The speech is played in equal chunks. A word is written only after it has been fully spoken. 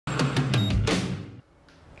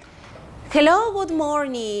Hello, good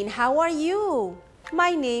morning. How are you?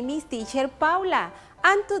 My name is Teacher Paula,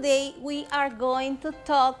 and today we are going to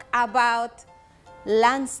talk about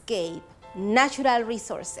landscape, natural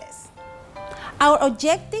resources. Our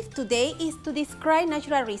objective today is to describe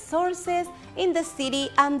natural resources in the city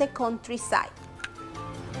and the countryside.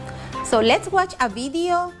 So let's watch a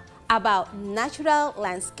video about natural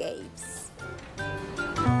landscapes.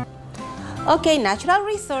 Okay, natural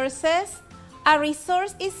resources. A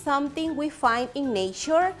resource is something we find in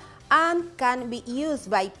nature and can be used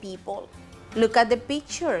by people. Look at the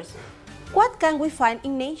pictures. What can we find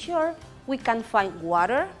in nature? We can find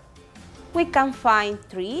water, we can find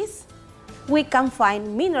trees, we can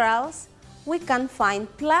find minerals, we can find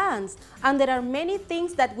plants, and there are many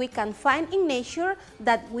things that we can find in nature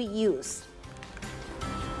that we use.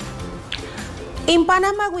 In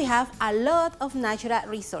Panama, we have a lot of natural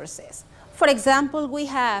resources. For example, we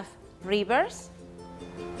have rivers,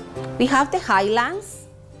 we have the highlands,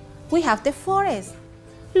 we have the forest.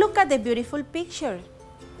 Look at the beautiful picture.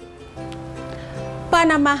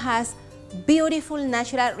 Panama has beautiful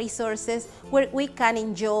natural resources where we can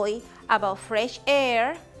enjoy about fresh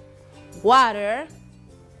air, water,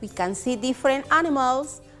 we can see different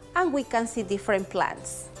animals, and we can see different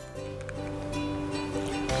plants.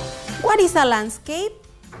 What is a landscape?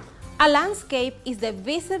 A landscape is the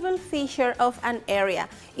visible feature of an area.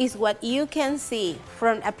 It's what you can see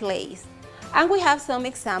from a place. And we have some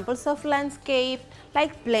examples of landscape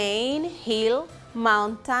like plain, hill,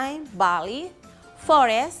 mountain, valley,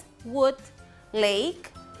 forest, wood, lake,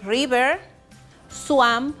 river,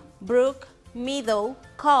 swamp, brook, meadow,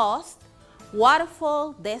 coast,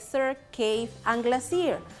 waterfall, desert, cave, and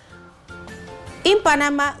glacier. In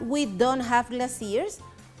Panama, we don't have glaciers,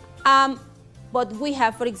 but we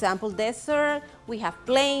have, for example, desert, we have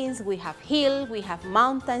plains, we have hill, we have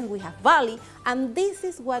mountains, we have valley, and this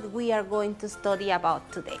is what we are going to study about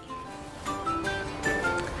today.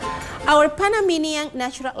 Our Panamanian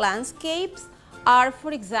natural landscapes are,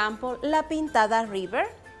 for example, La Pintada River,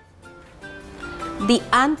 the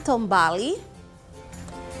Anton Valley,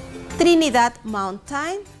 Trinidad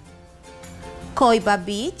Mountain, Coiba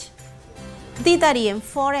Beach, the Darien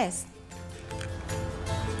Forest.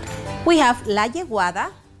 We have La Yeguada,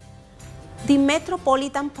 the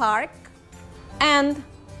Metropolitan Park, and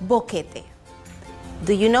Boquete.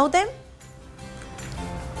 Do you know them?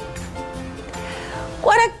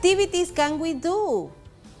 What activities can we do?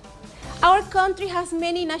 Our country has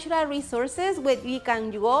many natural resources where you can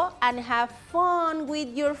go and have fun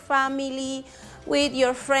with your family, with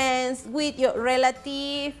your friends, with your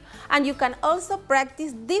relatives, and you can also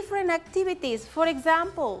practice different activities. For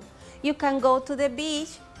example, you can go to the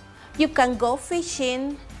beach, you can go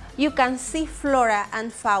fishing, you can see flora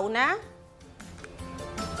and fauna,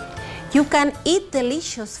 you can eat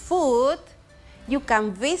delicious food, you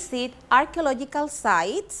can visit archaeological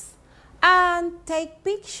sites, and take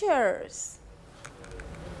pictures.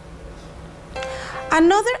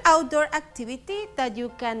 Another outdoor activity that you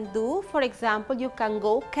can do, for example, you can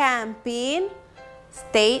go camping,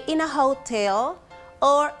 stay in a hotel,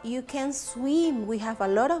 or you can swim. We have a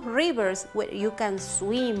lot of rivers where you can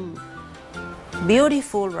swim.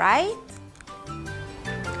 Beautiful, right?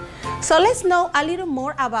 So let's know a little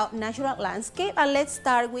more about natural landscape, and let's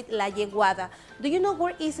start with La Yeguada. Do you know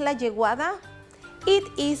where is La Yeguada? It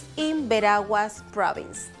is in Veraguas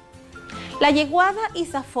province. La Yeguada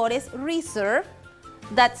is a forest reserve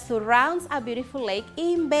that surrounds a beautiful lake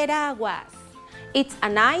in Veraguas. It's a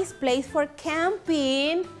nice place for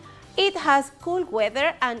camping. It has cool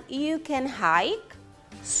weather and you can hike,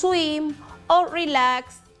 swim, or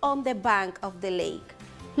relax on the bank of the lake.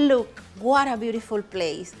 Look, what a beautiful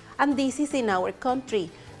place. And this is in our country,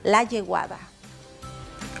 La Yeguada.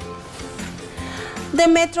 The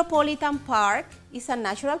Metropolitan Park is a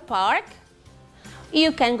natural park.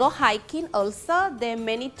 You can go hiking also, the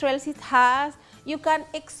many trails it has. You can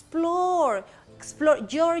explore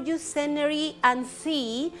gorgeous scenery and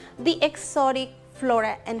see the exotic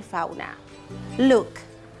flora and fauna. Look,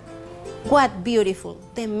 what beautiful,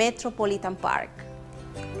 the Metropolitan Park.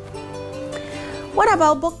 What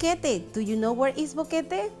about Boquete? Do you know where is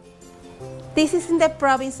Boquete? This is in the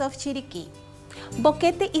province of Chiriquí.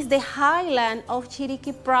 Boquete is the highland of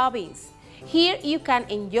Chiriquí province. Here you can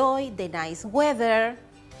enjoy the nice weather,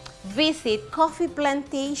 visit coffee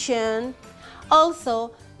plantation.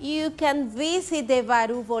 Also, you can visit the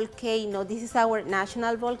Baru volcano. This is our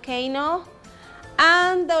national volcano.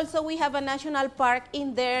 And also we have a national park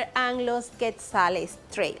in there and Los Quetzales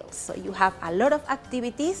trails. So you have a lot of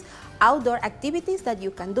activities, outdoor activities that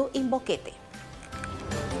you can do in Boquete.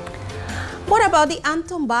 What about the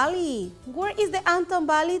Anton Valley? Where is the Anton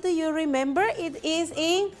Valley? Do you remember? It is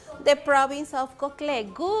in the province of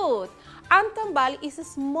Cocle. Good. Anton Valley is a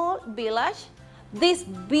small village. This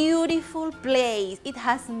beautiful place. It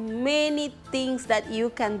has many things that you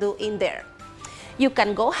can do in there. You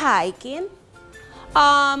can go hiking.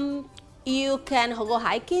 You can go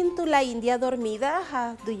hiking to La India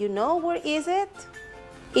Dormida. Do you know where is it?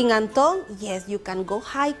 In Anton? Yes, you can go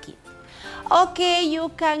hiking. Okay, you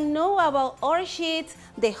can know about orchids,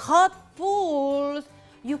 the hot pools.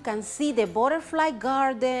 You can see the butterfly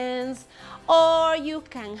gardens, or you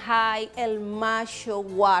can hike El Macho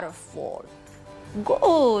waterfall.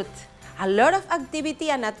 Good. A lot of activity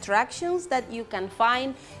and attractions that you can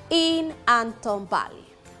find in Anton Valley.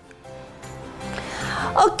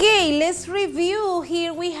 Okay, let's review.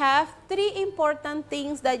 Here we have 3 important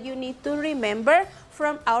things that you need to remember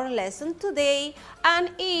from our lesson today, and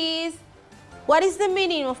is what is the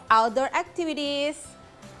meaning of outdoor activities,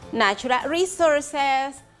 natural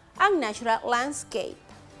resources, and natural landscape.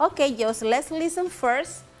 Okay, just let's listen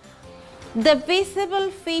first. The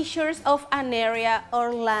visible features of an area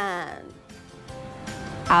or land.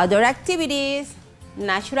 Outdoor activities,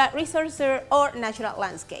 natural resources, or natural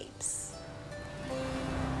landscapes.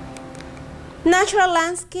 Natural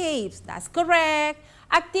landscapes, that's correct.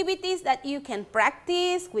 Activities that you can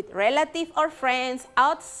practice with relatives or friends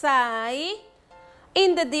outside.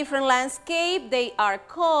 In the different landscape, they are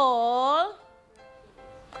called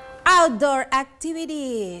outdoor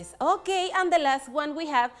activities. Okay, and the last one we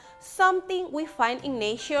have something we find in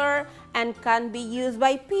nature and can be used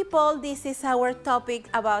by people. This is our topic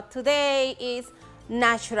about today, is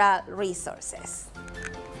natural resources.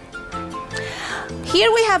 Here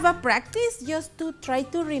we have a practice just to try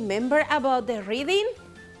to remember about the reading.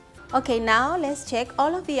 Okay, now let's check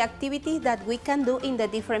all of the activities that we can do in the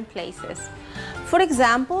different places. For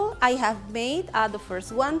example, I have made the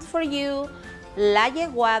first one for you, La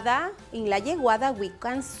Yeguada. In La Yeguada we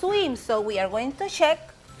can swim, so we are going to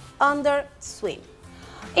check under swim.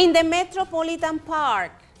 In the Metropolitan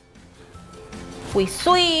Park, we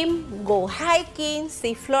swim, go hiking,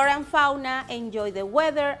 see flora and fauna, enjoy the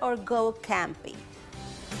weather, or go camping.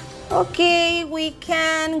 Okay, we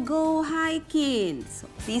can go hiking. So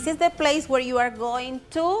this is the place where you are going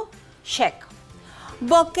to check.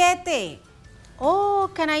 Boquete. Oh,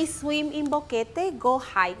 can I swim in Boquete? Go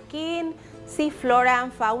hiking, see flora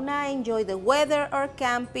and fauna, enjoy the weather, or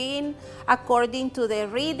camping. According to the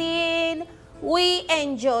reading, we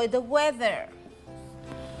enjoy the weather.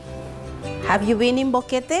 Have you been in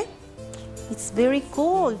Boquete? It's very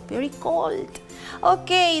cold, very cold.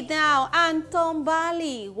 Okay, now Anton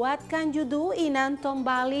Valley. What can you do in Anton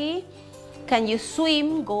Valley? Can you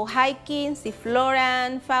swim, go hiking, see flora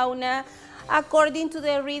and fauna? According to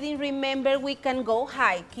the reading, remember, we can go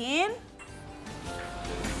hiking.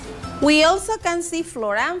 We also can see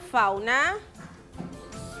flora and fauna.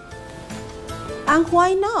 And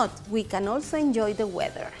why not? We can also enjoy the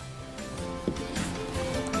weather.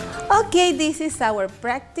 Okay, this is our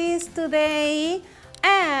practice today.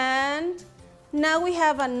 And now we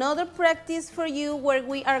have another practice for you where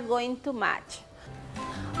we are going to match.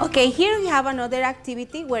 Okay, here we have another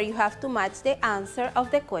activity where you have to match the answer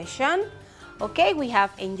of the question. Okay, we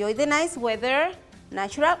have enjoy the nice weather,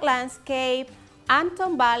 natural landscape,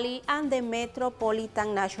 Anton Valley, and the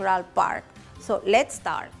Metropolitan Natural Park. So let's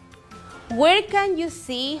start. Where can you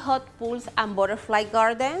see hot pools and butterfly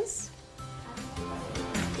gardens?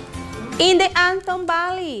 In the Anton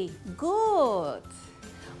Valley. Good.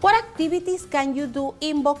 What activities can you do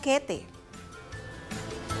in Boquete?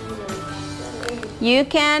 You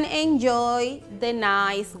can enjoy the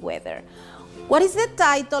nice weather. What is the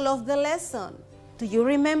title of the lesson? Do you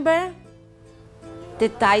remember? The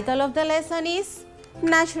title of the lesson is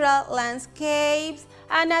Natural Landscapes,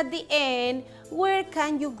 and at the end, where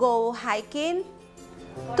can you go hiking?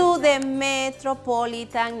 To the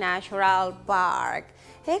Metropolitan Natural Park.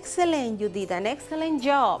 Excellent, you did an excellent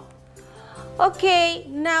job. Okay,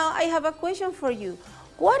 now I have a question for you.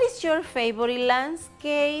 What is your favorite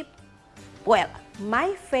landscape? Well,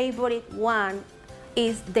 my favorite one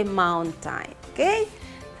is the mountain, okay?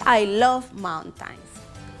 I love mountains.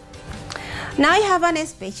 Now I have a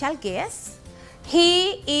special guest.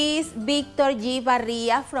 He is Victor G.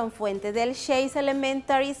 Barria from Fuente del Chase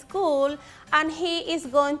Elementary School, and he is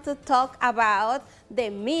going to talk about the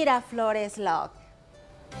Miraflores Log.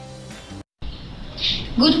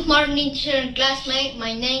 Good morning, dear classmates.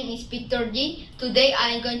 My name is Victor G. Today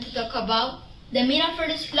I am going to talk about the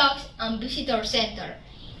Miraflores Lodge and Visitor Center.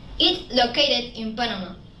 It's located in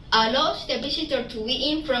Panama. Allows the visitor to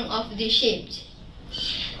be in front of the ships.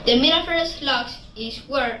 The Miraflores Lodge is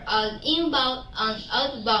where all inbound and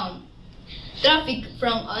outbound traffic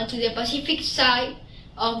from onto the Pacific side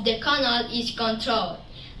of the canal is controlled.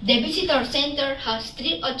 The visitor center has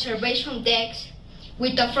 3 observation decks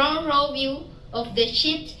with a front row view of the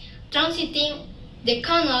ships transiting the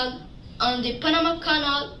canal and the Panama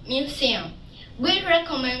Canal Museum. We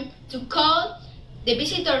recommend to call the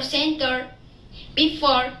visitor center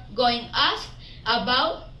before going ask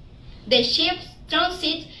about the ship's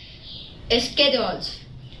transit schedules.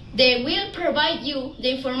 They will provide you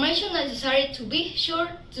the information necessary to be sure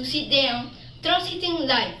to see them transiting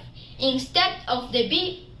live instead of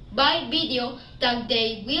the by video that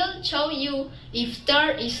they will show you if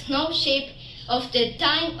there is no ship of the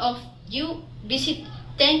time of you visit.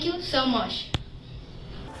 Thank you so much.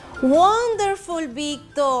 Wonderful,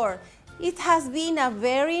 Victor. It has been a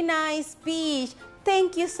very nice speech.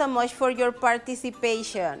 Thank you so much for your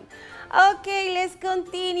participation. Okay, let's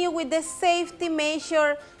continue with the safety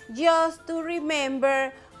measure. Just to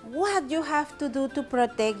remember what you have to do to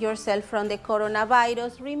protect yourself from the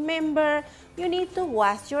coronavirus. Remember, you need to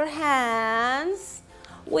wash your hands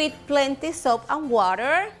with plenty soap and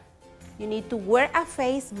water. You need to wear a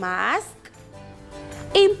face mask.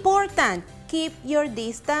 Important, keep your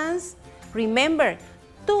distance. Remember,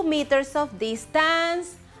 2 meters of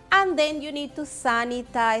distance. And then you need to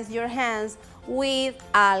sanitize your hands with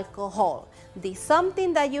alcohol. This is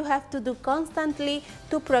something that you have to do constantly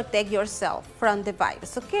to protect yourself from the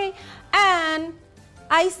virus, okay? And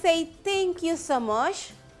I say thank you so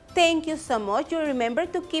much. Thank you so much. You remember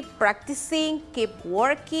to keep practicing, keep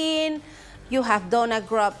working. You have done a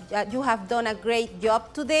great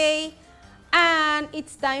job today. And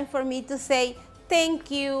it's time for me to say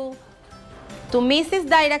thank you to Mrs.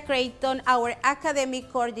 Daira Creighton, our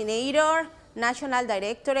academic coordinator, National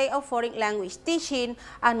Directorate of Foreign Language Teaching,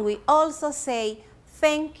 and we also say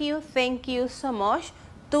thank you so much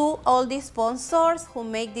to all the sponsors who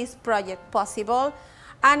make this project possible,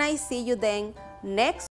 and I see you then next